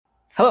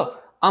Hello,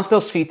 I'm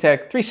Phil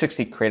Svitek,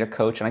 360 Creative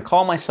Coach, and I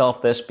call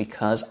myself this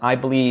because I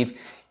believe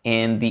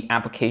in the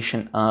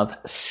application of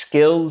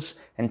skills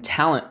and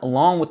talent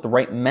along with the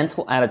right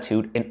mental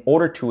attitude in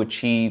order to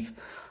achieve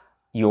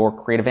your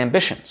creative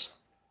ambitions.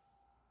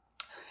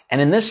 And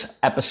in this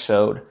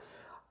episode,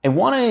 I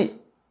want to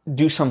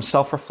do some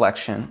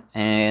self-reflection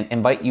and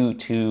invite you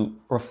to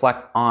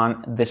reflect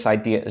on this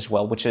idea as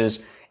well, which is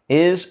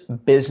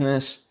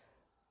business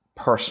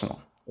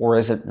personal or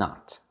is it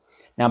not?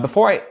 Now,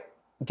 before I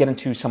get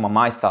into some of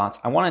my thoughts,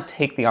 I want to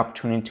take the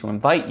opportunity to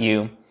invite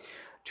you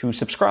to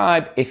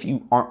subscribe if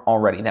you aren't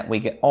already. That way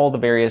you get all the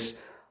various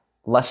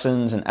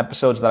lessons and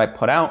episodes that I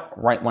put out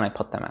right when I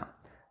put them out.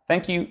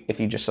 Thank you if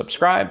you just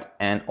subscribed,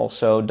 and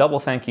also double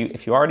thank you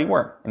if you already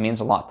were. It means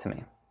a lot to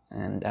me.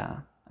 And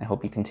I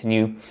hope you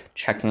continue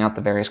checking out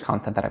the various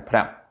content that I put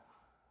out.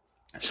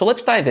 So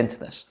let's dive into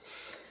this.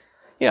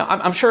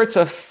 I'm sure it's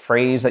a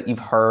phrase that you've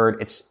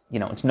heard. It's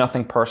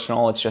nothing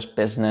personal. It's just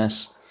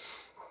business.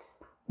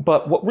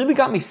 But what really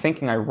got me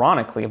thinking,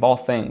 ironically, of all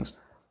things,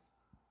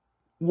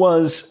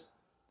 was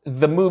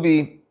the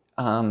movie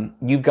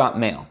You've Got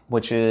Mail,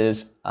 which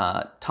is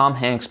Tom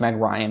Hanks, Meg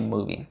Ryan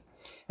movie.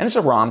 And it's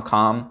a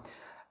rom-com,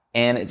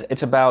 and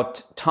it's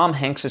about Tom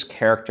Hanks'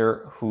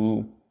 character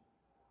who,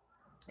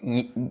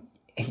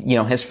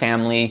 his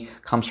family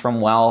comes from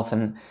wealth,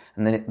 and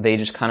they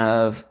just kind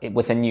of,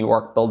 within New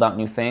York, build out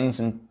new things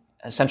and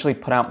essentially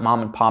put out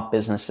mom and pop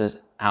businesses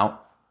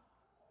out,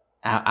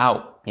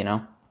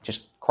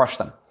 just crush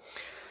them.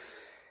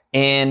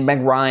 And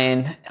Meg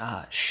Ryan,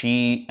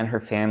 she and her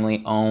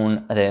family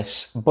own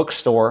this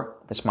bookstore,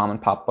 this mom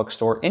and pop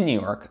bookstore in New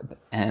York.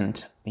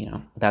 And,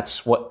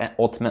 that's what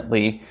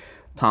ultimately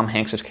Tom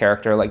Hanks'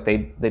 character,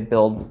 they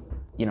build,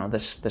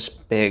 this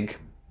big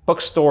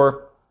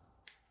bookstore,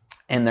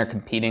 and they're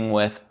competing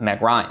with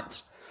Meg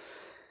Ryan's.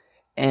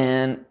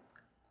 And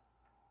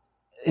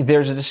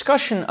there's a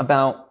discussion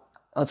about,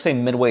 let's say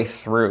midway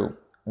through,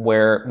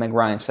 where Meg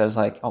Ryan says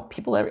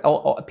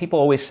people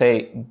always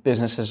say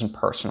business isn't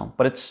personal,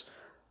 but it's,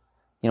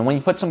 when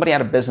you put somebody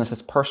out of business,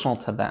 it's personal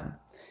to them.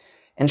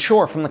 And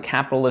sure, from the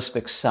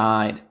capitalistic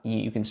side,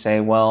 you can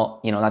say,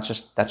 well, that's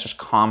just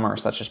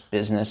commerce, that's just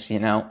business,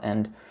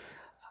 and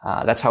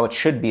that's how it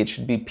should be. It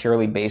should be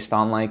purely based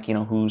on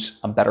who's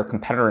a better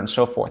competitor and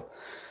so forth.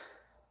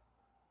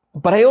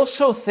 But I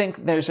also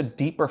think there's a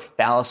deeper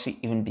fallacy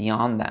even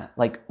beyond that.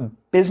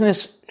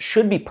 Business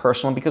should be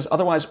personal, because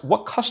otherwise,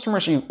 what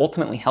customers are you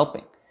ultimately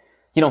helping?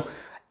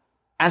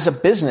 As a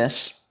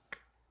business,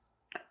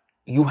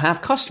 you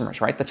have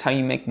customers, right? That's how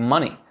you make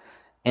money.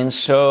 And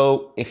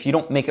so if you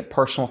don't make it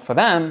personal for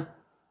them,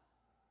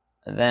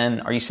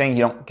 then are you saying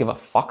you don't give a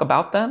fuck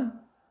about them?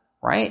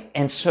 Right?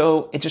 And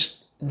so it just,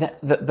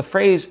 the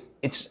phrase,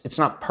 it's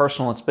not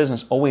personal, it's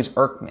business, always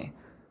irked me.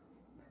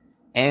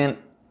 And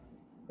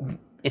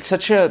it's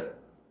such a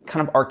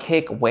kind of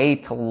archaic way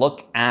to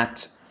look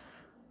at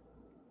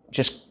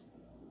just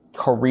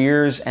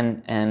careers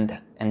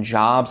and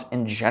jobs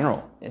in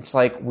general. It's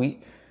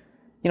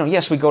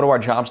yes, we go to our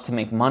jobs to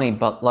make money,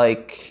 but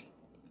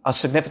a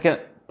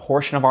significant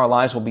portion of our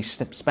lives will be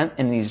spent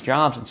in these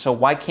jobs. And so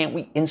why can't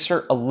we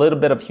insert a little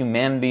bit of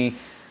humanity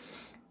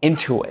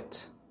into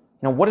it?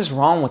 What is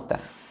wrong with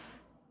that?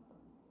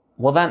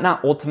 Will that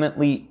not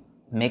ultimately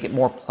make it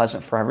more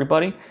pleasant for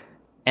everybody?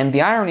 And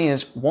the irony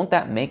is, won't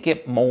that make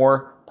it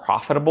more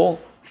profitable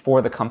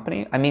for the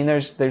company? I mean,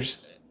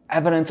 there's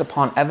evidence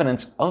upon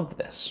evidence of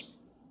this.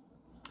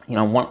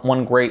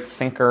 One great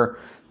thinker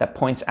that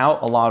points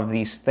out a lot of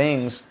these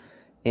things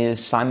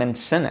is Simon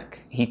Sinek.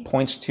 He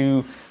points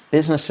to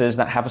businesses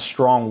that have a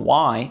strong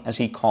why, as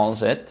he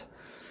calls it,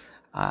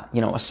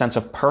 a sense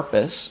of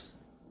purpose.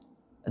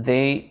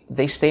 They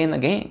stay in the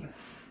game.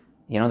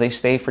 They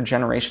stay for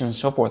generations and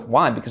so forth.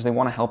 Why? Because they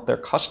want to help their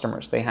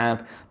customers. They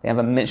have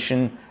a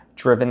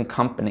mission-driven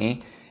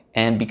company,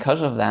 and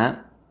because of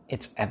that,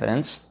 it's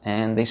evidenced,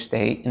 and they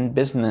stay in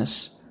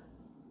business,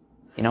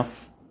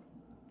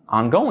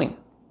 ongoing.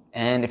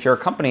 And if you're a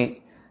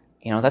company,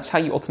 that's how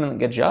you ultimately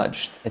get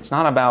judged. It's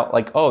not about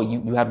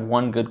you had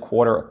one good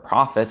quarter of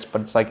profits,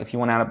 but it's if you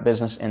went out of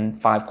business in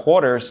 5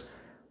 quarters,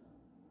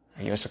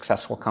 are you a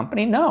successful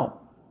company? No.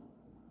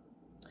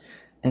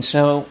 And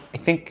so I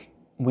think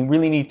we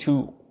really need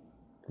to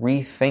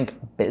rethink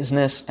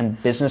business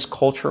and business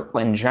culture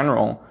in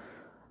general,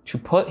 to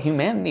put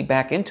humanity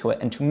back into it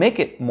and to make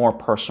it more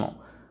personal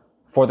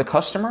for the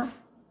customer,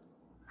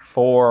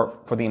 for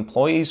the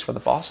employees, for the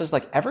bosses,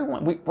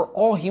 everyone. We're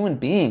all human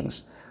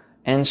beings.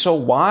 And so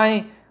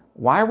why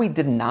are we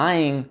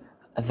denying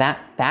that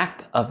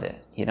fact of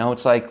it?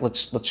 It's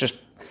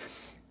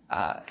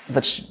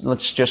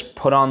let's just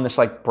put on this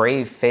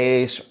brave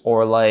face,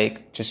 or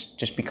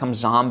just become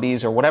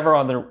zombies, or whatever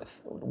other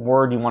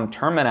word you want to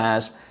term it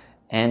as,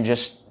 and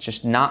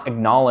just not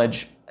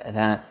acknowledge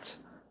that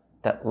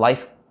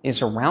life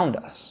is around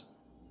us.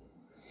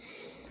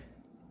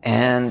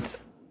 And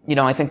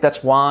I think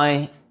that's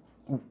why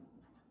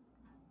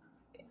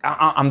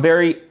I'm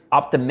very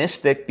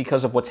optimistic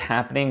because of what's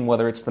happening,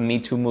 whether it's the Me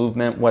Too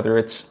movement, whether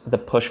it's the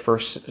push for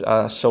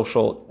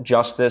social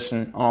justice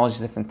and all these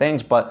different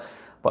things. But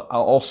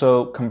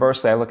also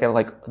conversely, I look at it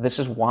like, this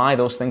is why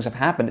those things have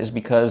happened, is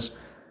because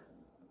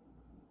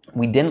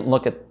we didn't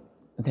look at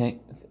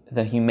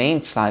the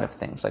humane side of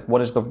things. Like,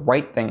 what is the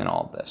right thing in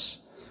all of this?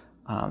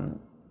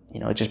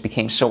 It just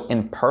became so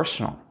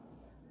impersonal.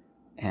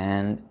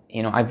 And,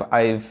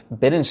 I've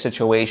been in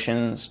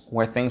situations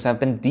where things have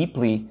been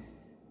deeply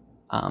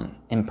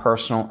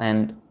impersonal,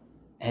 and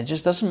it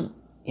just doesn't,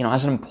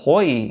 as an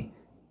employee,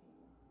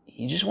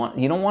 you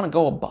don't want to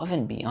go above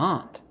and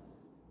beyond.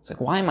 It's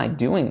like, why am I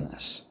doing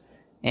this?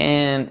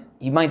 And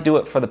you might do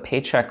it for the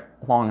paycheck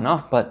long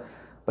enough, but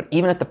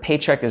even if the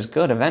paycheck is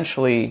good,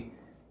 eventually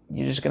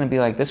you're just going to be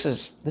like, this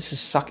is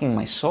sucking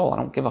my soul. I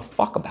don't give a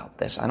fuck about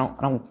this. I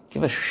don't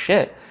give a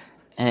shit.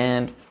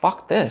 And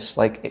fuck this.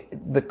 Like,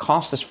 the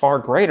cost is far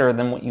greater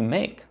than what you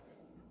make.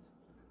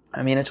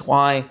 It's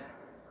why,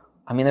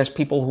 there's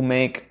people who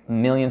make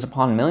millions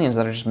upon millions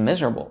that are just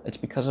miserable. It's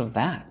because of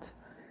that.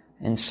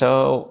 And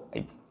so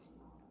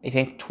I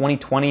think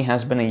 2020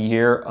 has been a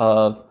year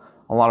of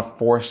a lot of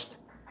forced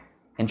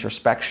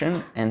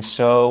introspection. And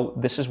so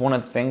this is one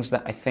of the things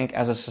that I think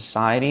as a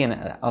society and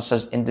us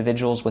as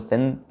individuals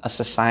within a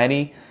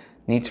society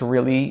need to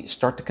really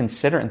start to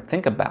consider and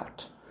think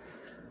about.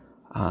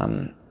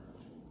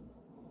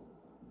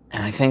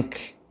 And I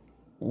think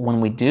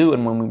when we do,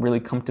 and when we really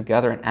come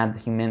together and add the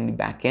humanity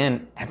back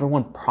in,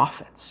 everyone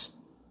profits.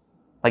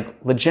 Like,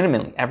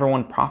 legitimately,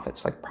 everyone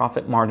profits. Like,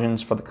 profit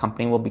margins for the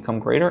company will become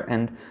greater,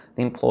 and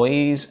the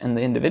employees and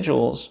the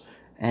individuals,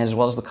 as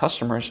well as the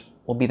customers,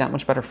 will be that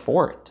much better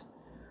for it.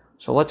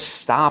 So let's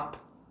stop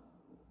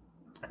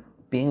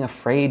being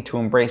afraid to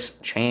embrace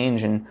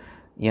change. And,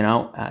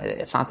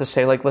 it's not to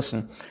say, like,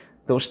 listen,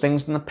 those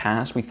things in the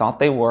past, we thought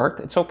they worked.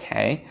 It's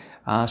okay.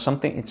 I'm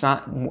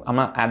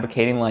not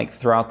advocating like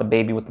throw out the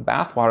baby with the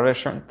bathwater. There's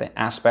certain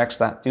aspects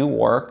that do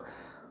work,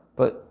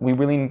 but we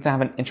really need to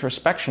have an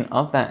introspection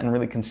of that and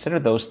really consider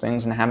those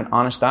things and have an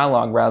honest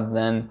dialogue rather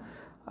than,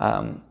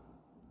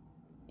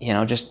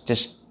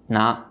 just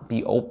not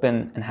be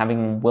open and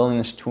having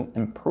willingness to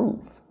improve.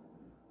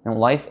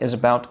 Life is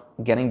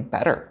about getting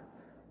better,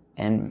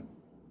 and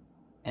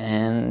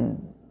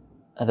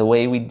the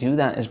way we do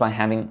that is by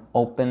having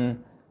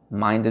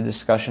open-minded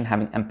discussion,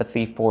 having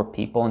empathy for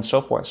people and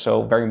so forth.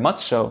 So very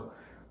much so,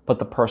 put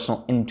the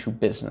personal into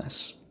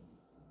business.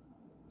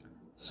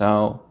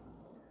 So,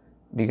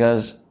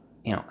 because,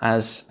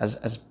 as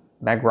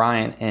Meg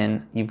Ryan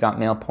in You've Got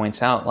Mail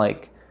points out,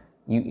 like,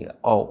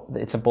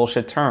 it's a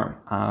bullshit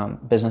term.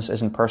 Business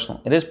isn't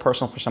personal. It is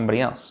personal for somebody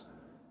else.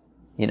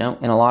 In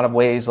a lot of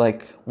ways,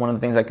 like, one of the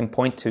things I can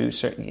point to,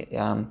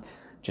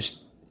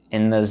 just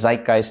in the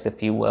zeitgeist,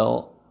 if you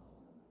will,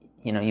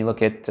 you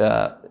look at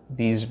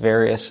these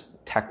various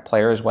tech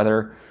players,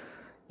 whether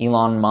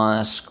Elon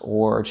Musk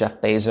or Jeff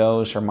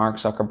Bezos or Mark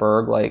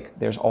Zuckerberg, like,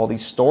 there's all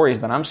these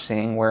stories that I'm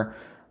seeing where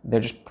they're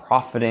just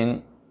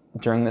profiting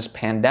during this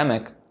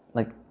pandemic,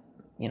 like,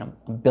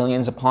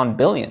 billions upon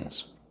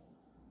billions.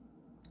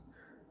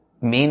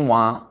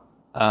 Meanwhile,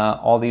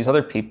 all these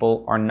other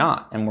people are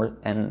not,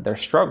 and they're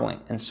struggling.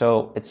 And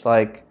so it's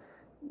like,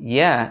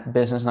 yeah,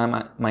 business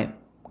might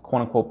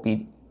quote unquote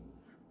be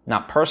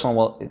not personal.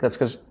 Well, that's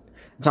because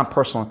it's not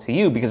personal to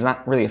you because it's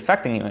not really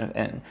affecting you,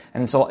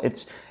 and so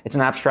it's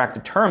an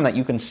abstracted term that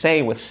you can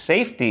say with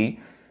safety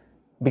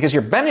because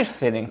you're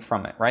benefiting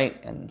from it,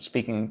 right? And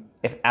speaking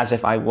as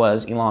if I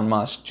was Elon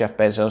Musk, Jeff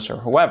Bezos, or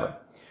whoever.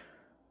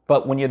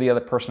 But when you're the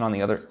other person on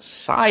the other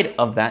side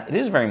of that, it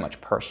is very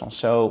much personal.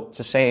 So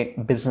to say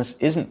business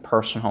isn't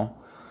personal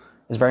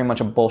is very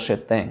much a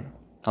bullshit thing,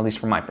 at least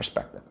from my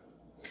perspective.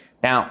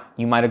 Now,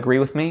 you might agree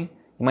with me,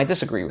 you might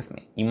disagree with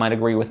me. You might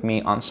agree with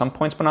me on some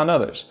points, but not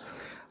others.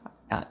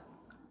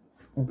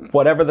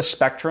 Whatever the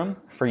spectrum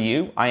for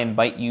you, I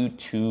invite you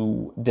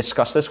to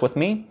discuss this with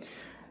me.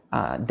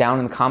 Down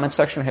in the comment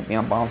section, hit me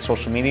up on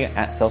social media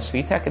at Phil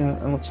Svitek,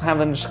 and let's have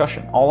a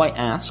discussion. All I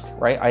ask,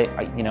 right?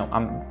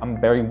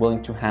 I'm very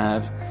willing to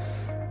have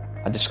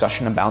a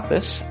discussion about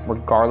this,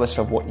 regardless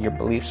of what your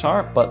beliefs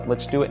are. But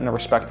let's do it in a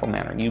respectful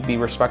manner. You be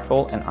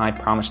respectful, and I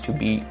promise to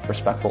be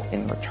respectful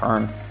in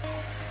return,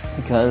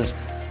 because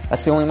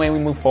that's the only way we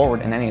move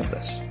forward in any of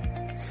this.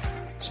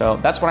 So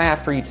that's what I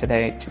have for you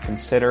today to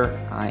consider.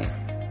 I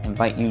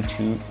invite you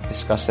to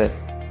discuss it.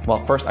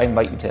 Well, first I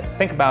invite you to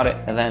think about it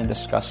and then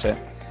discuss it.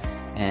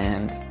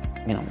 And,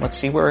 let's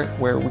see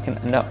where we can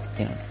end up.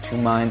 Two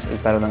minds is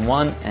better than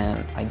one.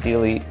 And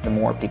ideally, the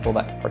more people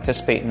that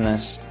participate in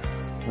this,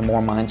 the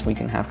more minds we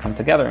can have come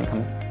together and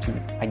come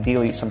to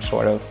ideally some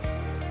sort of,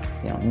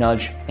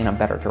 nudge in a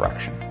better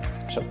direction.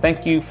 So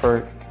thank you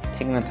for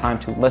taking the time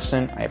to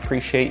listen. I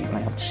appreciate you, and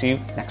I hope to see you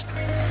next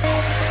time.